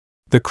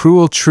The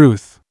cruel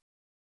truth.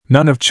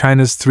 None of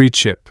China's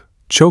three-chip,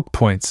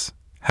 chokepoints,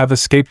 have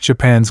escaped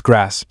Japan's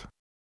grasp.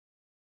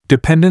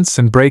 Dependence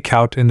and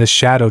breakout in the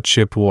shadow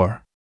chip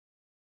war.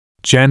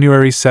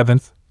 January 7,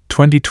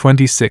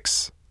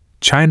 2026.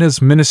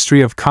 China's Ministry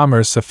of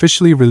Commerce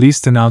officially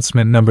released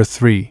Announcement Number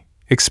 3,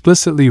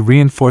 explicitly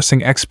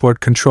reinforcing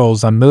export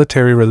controls on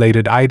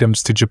military-related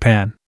items to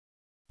Japan.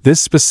 This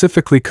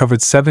specifically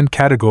covered 7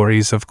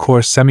 categories of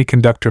core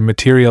semiconductor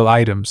material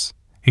items,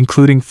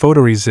 including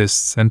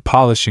photoresists and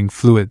polishing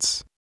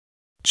fluids.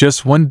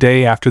 Just one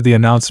day after the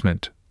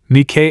announcement,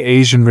 Nikkei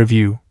Asian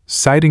Review,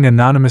 citing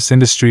anonymous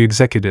industry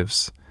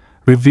executives,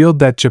 revealed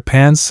that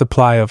Japan's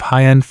supply of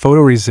high-end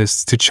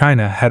photoresists to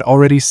China had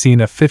already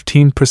seen a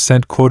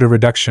 15% quota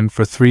reduction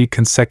for 3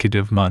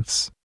 consecutive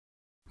months.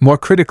 More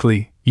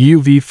critically,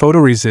 UV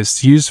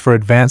photoresists used for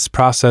advanced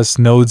process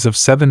nodes of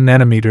 7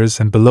 nanometers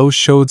and below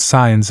showed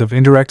signs of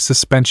indirect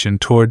suspension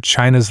toward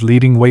China's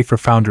leading wafer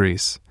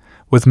foundries,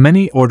 with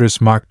many orders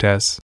marked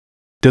as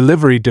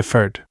delivery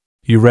deferred.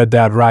 You read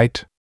that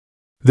right?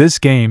 This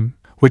game,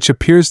 which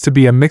appears to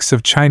be a mix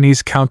of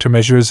Chinese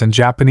countermeasures and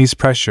Japanese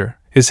pressure,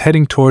 is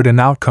heading toward an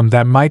outcome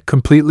that might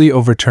completely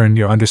overturn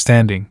your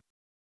understanding.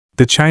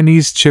 The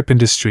Chinese chip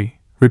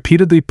industry,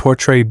 repeatedly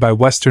portrayed by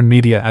Western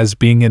media as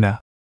being in a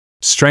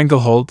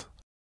stranglehold,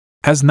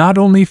 has not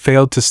only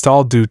failed to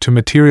stall due to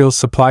material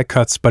supply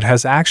cuts but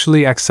has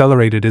actually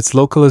accelerated its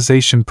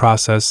localization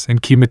process in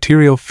key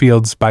material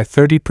fields by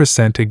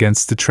 30%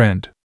 against the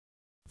trend.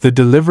 The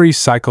delivery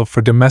cycle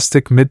for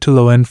domestic mid to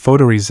low-end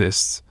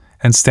photoresists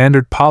and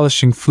standard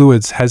polishing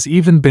fluids has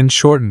even been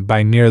shortened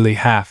by nearly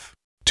half.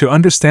 To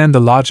understand the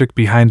logic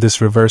behind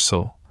this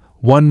reversal,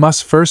 one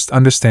must first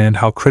understand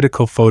how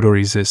critical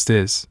photoresist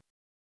is.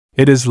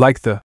 It is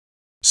like the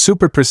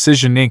super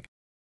precision ink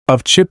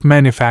of chip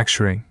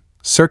manufacturing.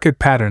 Circuit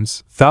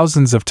patterns,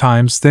 thousands of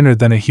times thinner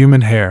than a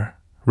human hair,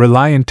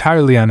 rely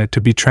entirely on it to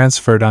be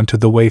transferred onto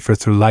the wafer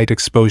through light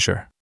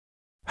exposure.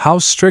 How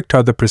strict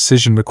are the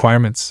precision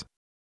requirements?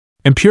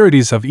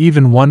 Impurities of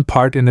even 1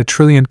 part in a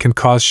trillion can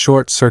cause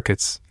short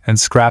circuits and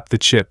scrap the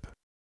chip.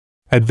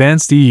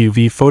 Advanced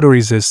EUV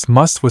photoresists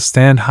must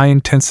withstand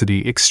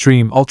high-intensity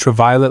extreme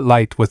ultraviolet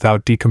light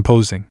without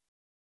decomposing.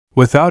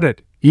 Without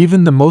it,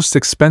 even the most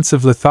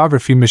expensive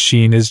lithography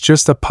machine is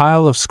just a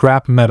pile of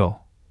scrap metal,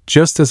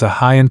 just as a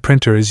high-end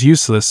printer is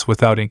useless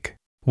without ink.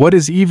 What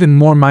is even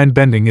more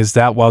mind-bending is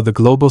that while the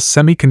global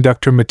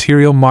semiconductor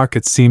material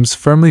market seems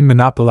firmly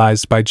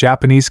monopolized by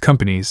Japanese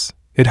companies,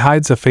 it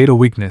hides a fatal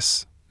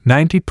weakness.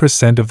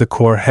 90% of the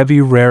core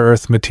heavy rare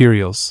earth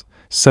materials,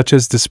 such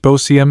as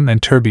dysprosium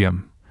and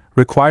terbium,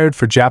 required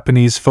for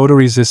Japanese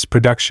photoresist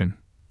production,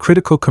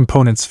 critical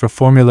components for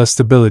formula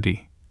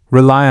stability,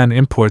 rely on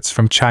imports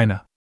from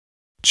China.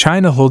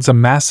 China holds a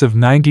massive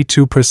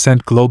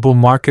 92% global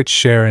market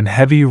share in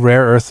heavy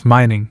rare earth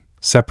mining,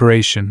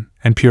 separation,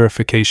 and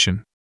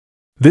purification.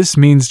 This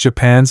means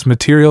Japan's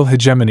material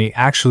hegemony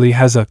actually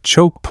has a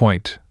choke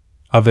point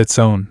of its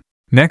own.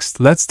 Next,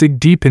 let's dig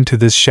deep into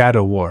this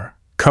shadow war,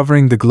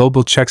 covering the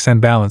global checks and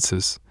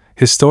balances,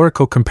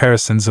 historical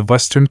comparisons of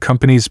Western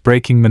companies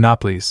breaking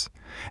monopolies,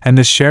 and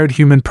the shared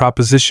human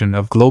proposition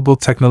of global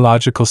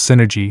technological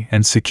synergy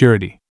and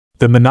security.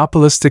 The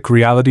monopolistic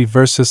reality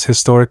versus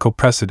historical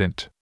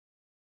precedent.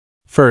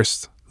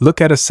 First, look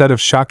at a set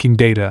of shocking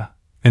data.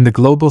 In the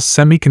global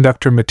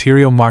semiconductor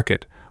material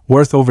market,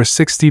 worth over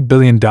 $60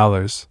 billion,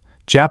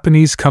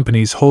 Japanese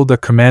companies hold a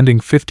commanding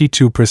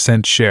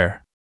 52%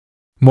 share.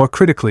 More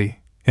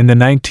critically, in the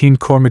 19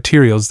 core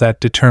materials that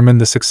determine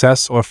the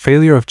success or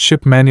failure of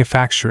chip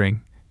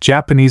manufacturing,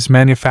 Japanese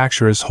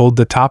manufacturers hold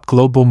the top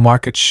global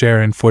market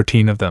share in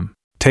 14 of them.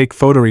 Take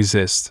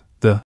photoresist,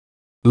 the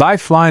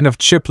lifeline of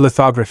chip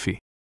lithography,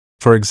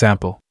 for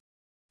example.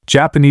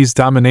 Japanese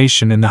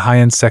domination in the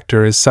high-end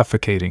sector is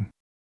suffocating.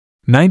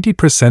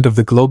 90% of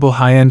the global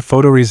high-end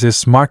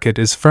photoresist market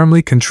is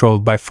firmly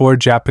controlled by 4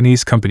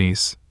 Japanese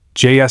companies: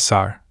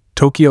 JSR,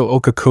 Tokyo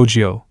Oka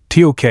Kogyo,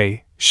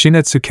 TOK,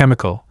 Shinetsu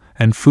Chemical,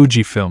 and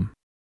Fujifilm.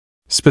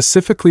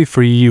 Specifically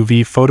for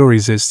EUV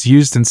photoresists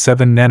used in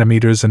 7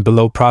 nanometers and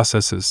below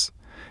processes,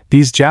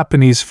 these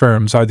Japanese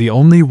firms are the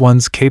only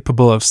ones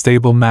capable of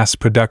stable mass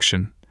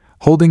production,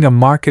 holding a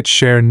market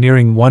share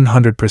nearing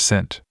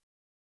 100%.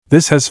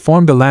 This has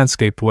formed a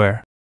landscape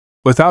where,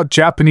 without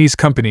Japanese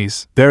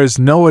companies, there is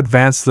no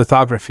advanced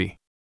lithography.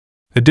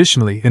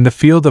 Additionally, in the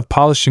field of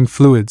polishing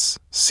fluids,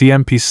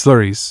 CMP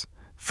slurries,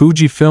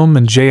 Fujifilm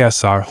and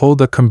JSR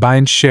hold a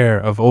combined share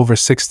of over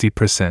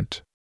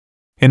 60%.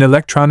 In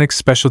electronic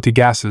specialty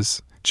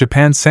gases,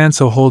 Japan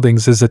Sanso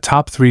Holdings is a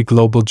top 3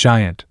 global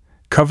giant,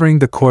 covering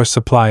the core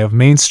supply of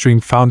mainstream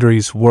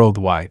foundries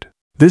worldwide.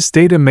 This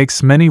data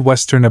makes many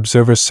Western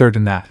observers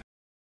certain that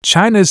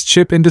China's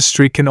chip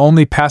industry can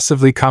only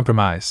passively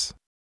compromise.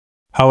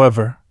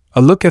 However,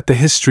 a look at the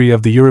history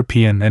of the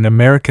European and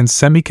American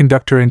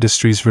semiconductor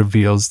industries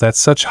reveals that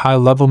such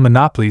high-level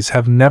monopolies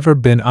have never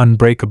been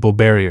unbreakable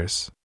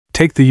barriers.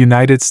 Take the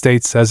United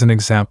States as an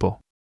example.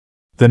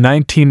 The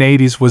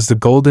 1980s was the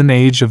golden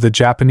age of the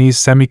Japanese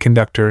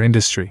semiconductor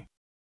industry.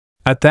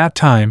 At that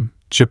time,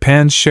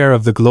 Japan's share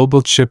of the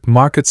global chip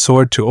market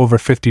soared to over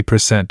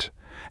 50%,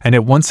 and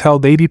it once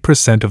held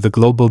 80% of the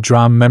global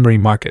DRAM memory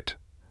market,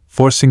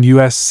 forcing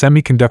U.S.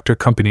 semiconductor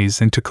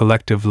companies into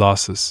collective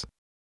losses.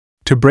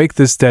 To break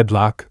this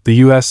deadlock, the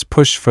U.S.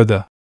 pushed for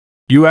the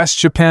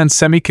U.S.-Japan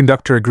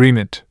Semiconductor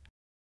Agreement,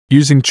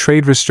 using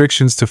trade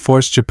restrictions to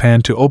force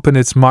Japan to open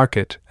its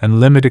market and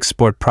limit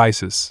export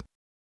prices.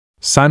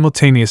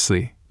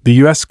 Simultaneously, the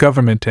U.S.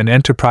 government and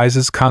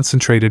enterprises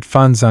concentrated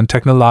funds on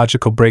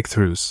technological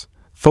breakthroughs,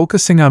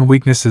 focusing on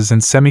weaknesses in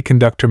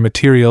semiconductor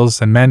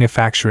materials and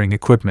manufacturing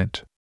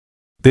equipment.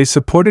 They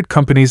supported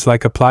companies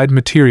like Applied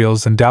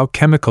Materials and Dow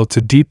Chemical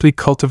to deeply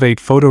cultivate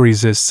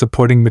photoresists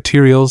supporting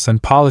materials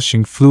and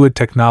polishing fluid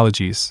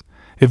technologies,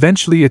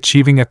 eventually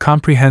achieving a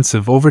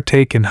comprehensive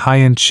overtake in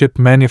high-end chip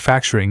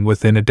manufacturing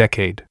within a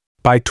decade.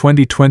 By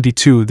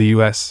 2022, the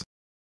U.S.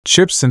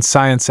 CHIPS and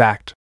Science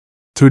Act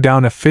threw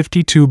down a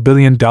 $52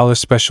 billion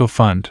special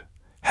fund,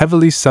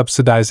 heavily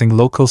subsidizing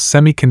local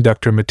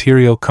semiconductor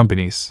material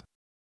companies.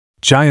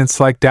 Giants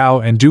like Dow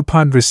and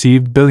DuPont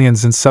received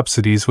billions in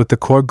subsidies with the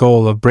core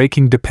goal of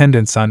breaking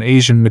dependence on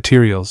Asian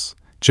materials,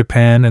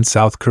 Japan and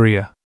South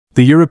Korea.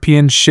 The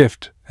European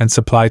shift and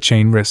supply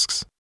chain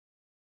risks.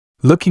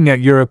 Looking at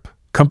Europe,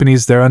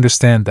 companies there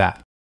understand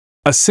that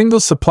a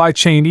single supply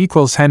chain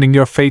equals handing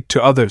your fate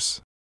to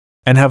others,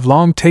 and have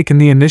long taken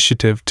the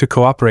initiative to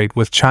cooperate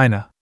with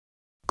China.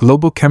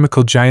 Global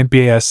chemical giant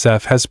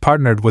BASF has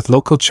partnered with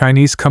local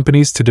Chinese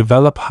companies to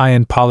develop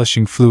high-end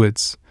polishing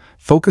fluids,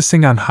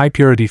 focusing on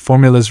high-purity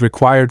formulas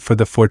required for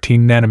the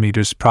 14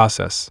 nanometers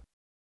process.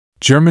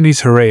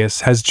 Germany's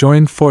Heraeus has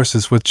joined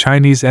forces with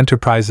Chinese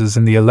enterprises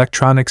in the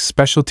electronics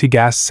specialty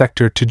gas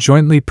sector to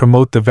jointly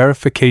promote the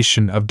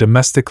verification of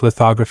domestic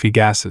lithography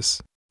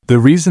gases. The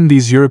reason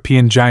these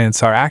European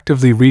giants are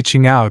actively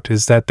reaching out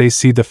is that they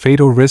see the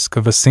fatal risk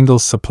of a single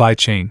supply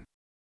chain.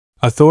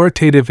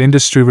 Authoritative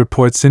industry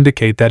reports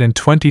indicate that in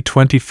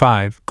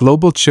 2025,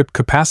 global chip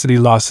capacity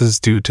losses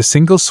due to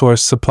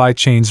single-source supply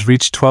chains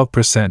reached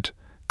 12%,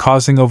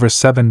 causing over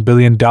 $7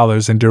 billion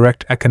in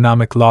direct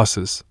economic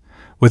losses,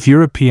 with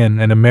European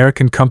and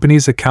American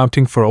companies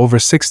accounting for over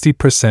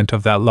 60%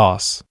 of that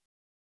loss.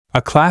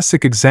 A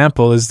classic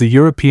example is the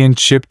European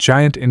chip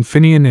giant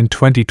Infineon in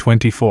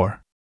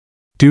 2024.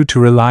 Due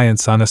to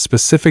reliance on a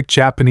specific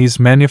Japanese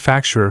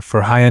manufacturer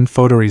for high-end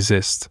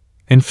photoresists,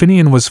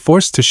 Infineon was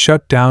forced to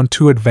shut down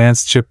 2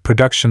 advanced chip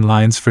production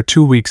lines for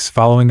 2 weeks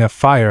following a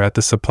fire at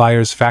the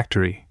supplier's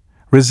factory,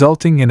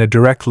 resulting in a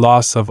direct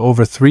loss of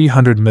over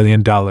 $300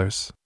 million.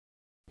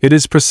 It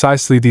is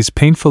precisely these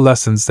painful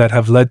lessons that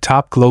have led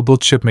top global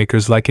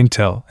chipmakers like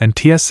Intel and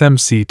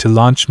TSMC to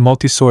launch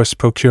multi-source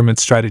procurement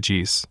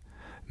strategies,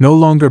 no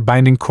longer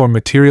binding core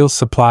material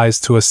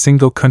supplies to a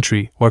single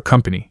country or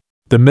company.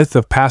 The myth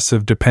of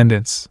passive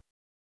dependence.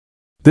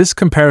 This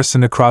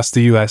comparison across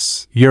the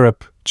US,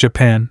 Europe,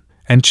 Japan,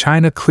 and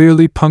China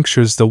clearly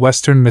punctures the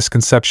Western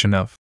misconception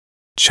of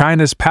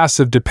China's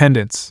passive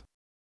dependence.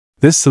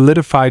 This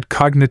solidified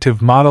cognitive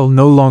model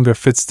no longer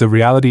fits the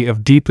reality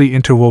of deeply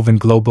interwoven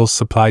global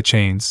supply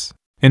chains.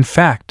 In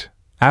fact,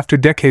 after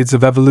decades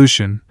of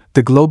evolution,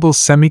 the global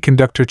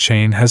semiconductor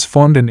chain has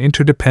formed an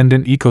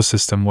interdependent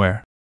ecosystem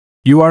where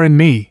you are in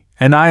me,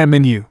 and I am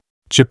in you.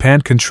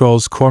 Japan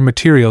controls core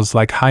materials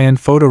like high-end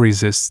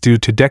photoresists due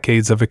to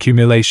decades of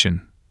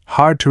accumulation,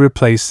 hard to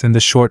replace in the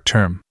short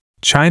term.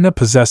 China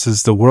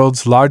possesses the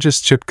world's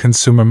largest chip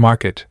consumer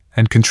market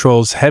and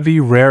controls heavy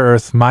rare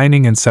earth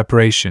mining and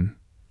separation,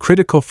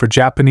 critical for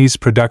Japanese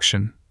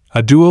production,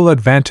 a dual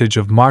advantage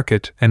of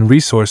market and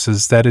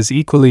resources that is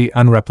equally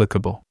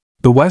unreplicable.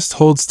 The West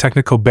holds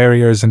technical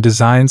barriers in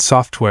design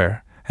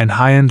software and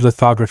high-end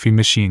lithography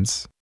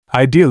machines.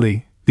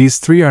 Ideally, these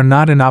three are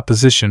not in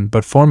opposition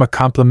but form a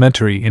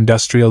complementary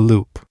industrial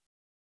loop.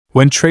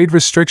 When trade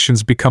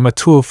restrictions become a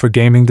tool for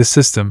gaming the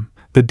system,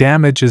 the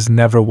damage is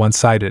never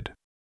one-sided.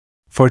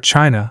 For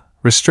China,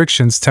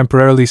 restrictions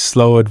temporarily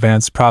slow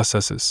advanced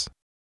processes.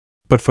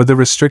 But for the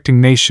restricting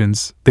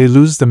nations, they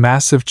lose the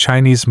massive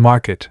Chinese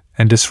market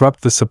and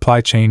disrupt the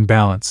supply chain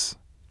balance,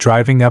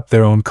 driving up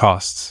their own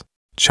costs.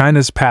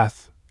 China's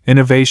path: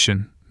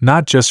 innovation,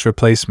 not just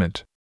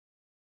replacement.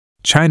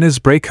 China's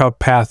breakout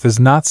path is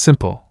not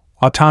simple,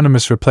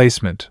 autonomous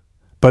replacement,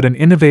 but an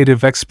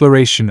innovative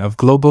exploration of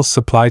global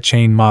supply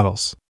chain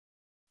models.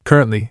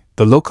 Currently,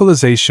 the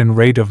localization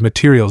rate of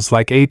materials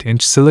like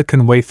 8-inch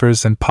silicon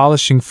wafers and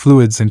polishing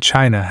fluids in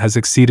China has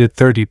exceeded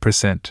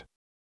 30%.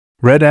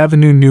 Red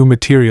Avenue New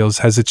Materials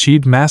has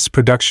achieved mass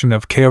production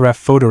of KrF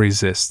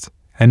photoresist,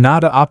 and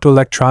Nada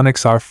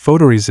Optoelectronics R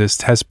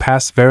photoresist has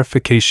passed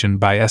verification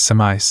by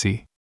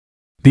SMIC.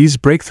 These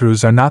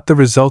breakthroughs are not the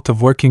result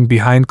of working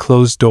behind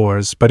closed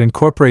doors but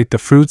incorporate the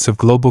fruits of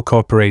global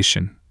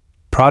cooperation.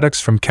 Products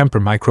from Kemper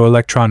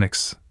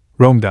Microelectronics,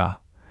 Romda,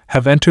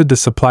 have entered the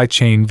supply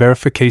chain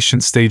verification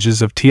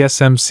stages of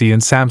TSMC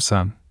and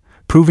Samsung,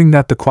 proving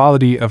that the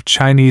quality of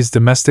Chinese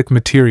domestic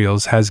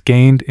materials has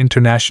gained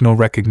international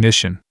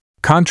recognition.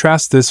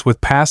 Contrast this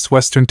with past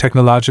Western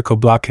technological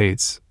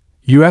blockades.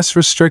 U.S.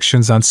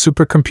 restrictions on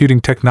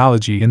supercomputing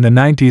technology in the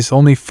 90s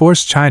only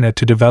forced China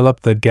to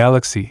develop the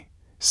Galaxy,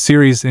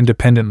 series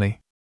independently.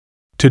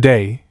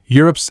 Today,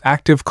 Europe's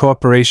active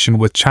cooperation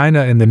with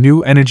China in the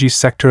new energy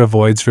sector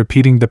avoids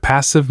repeating the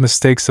passive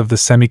mistakes of the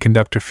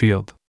semiconductor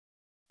field.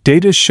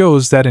 Data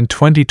shows that in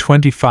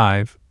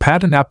 2025,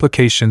 patent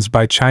applications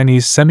by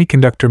Chinese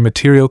semiconductor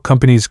material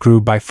companies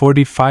grew by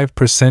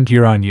 45%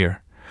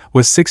 year-on-year,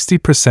 with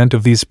 60%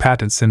 of these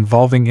patents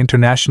involving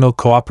international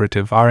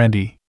cooperative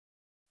R&D.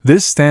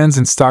 This stands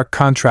in stark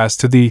contrast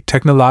to the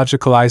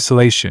technological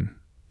isolation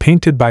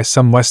painted by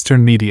some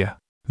Western media.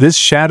 This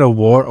shadow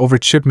war over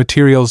chip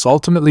materials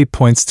ultimately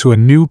points to a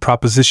new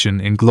proposition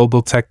in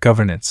global tech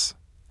governance: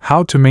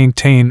 how to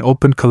maintain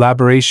open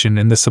collaboration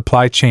in the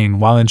supply chain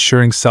while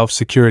ensuring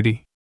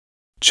self-security.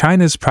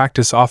 China's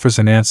practice offers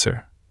an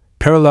answer: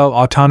 parallel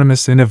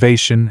autonomous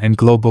innovation and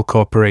global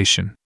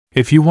cooperation.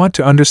 If you want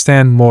to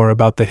understand more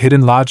about the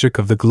hidden logic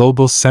of the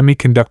global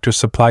semiconductor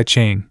supply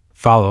chain,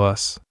 follow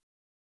us.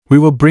 We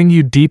will bring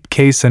you deep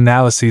case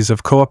analyses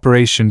of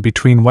cooperation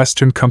between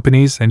Western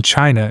companies and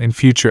China in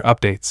future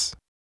updates.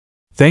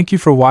 Thank you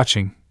for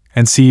watching,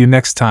 and see you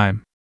next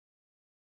time.